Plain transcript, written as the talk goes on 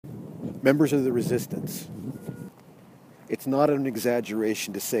Members of the resistance, it's not an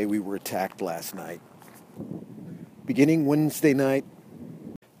exaggeration to say we were attacked last night. Beginning Wednesday night,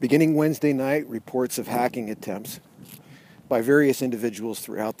 reports of hacking attempts by various individuals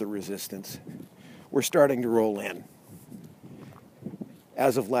throughout the resistance were starting to roll in.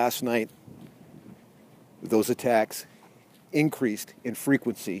 As of last night, those attacks increased in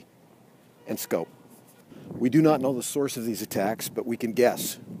frequency and scope. We do not know the source of these attacks, but we can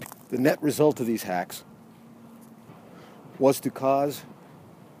guess. The net result of these hacks was to cause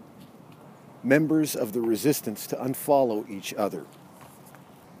members of the resistance to unfollow each other,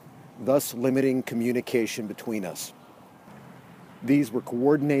 thus limiting communication between us. These were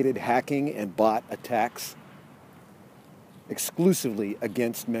coordinated hacking and bot attacks exclusively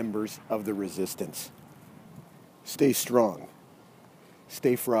against members of the resistance. Stay strong,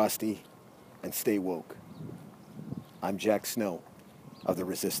 stay frosty, and stay woke. I'm Jack Snow of the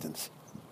Resistance.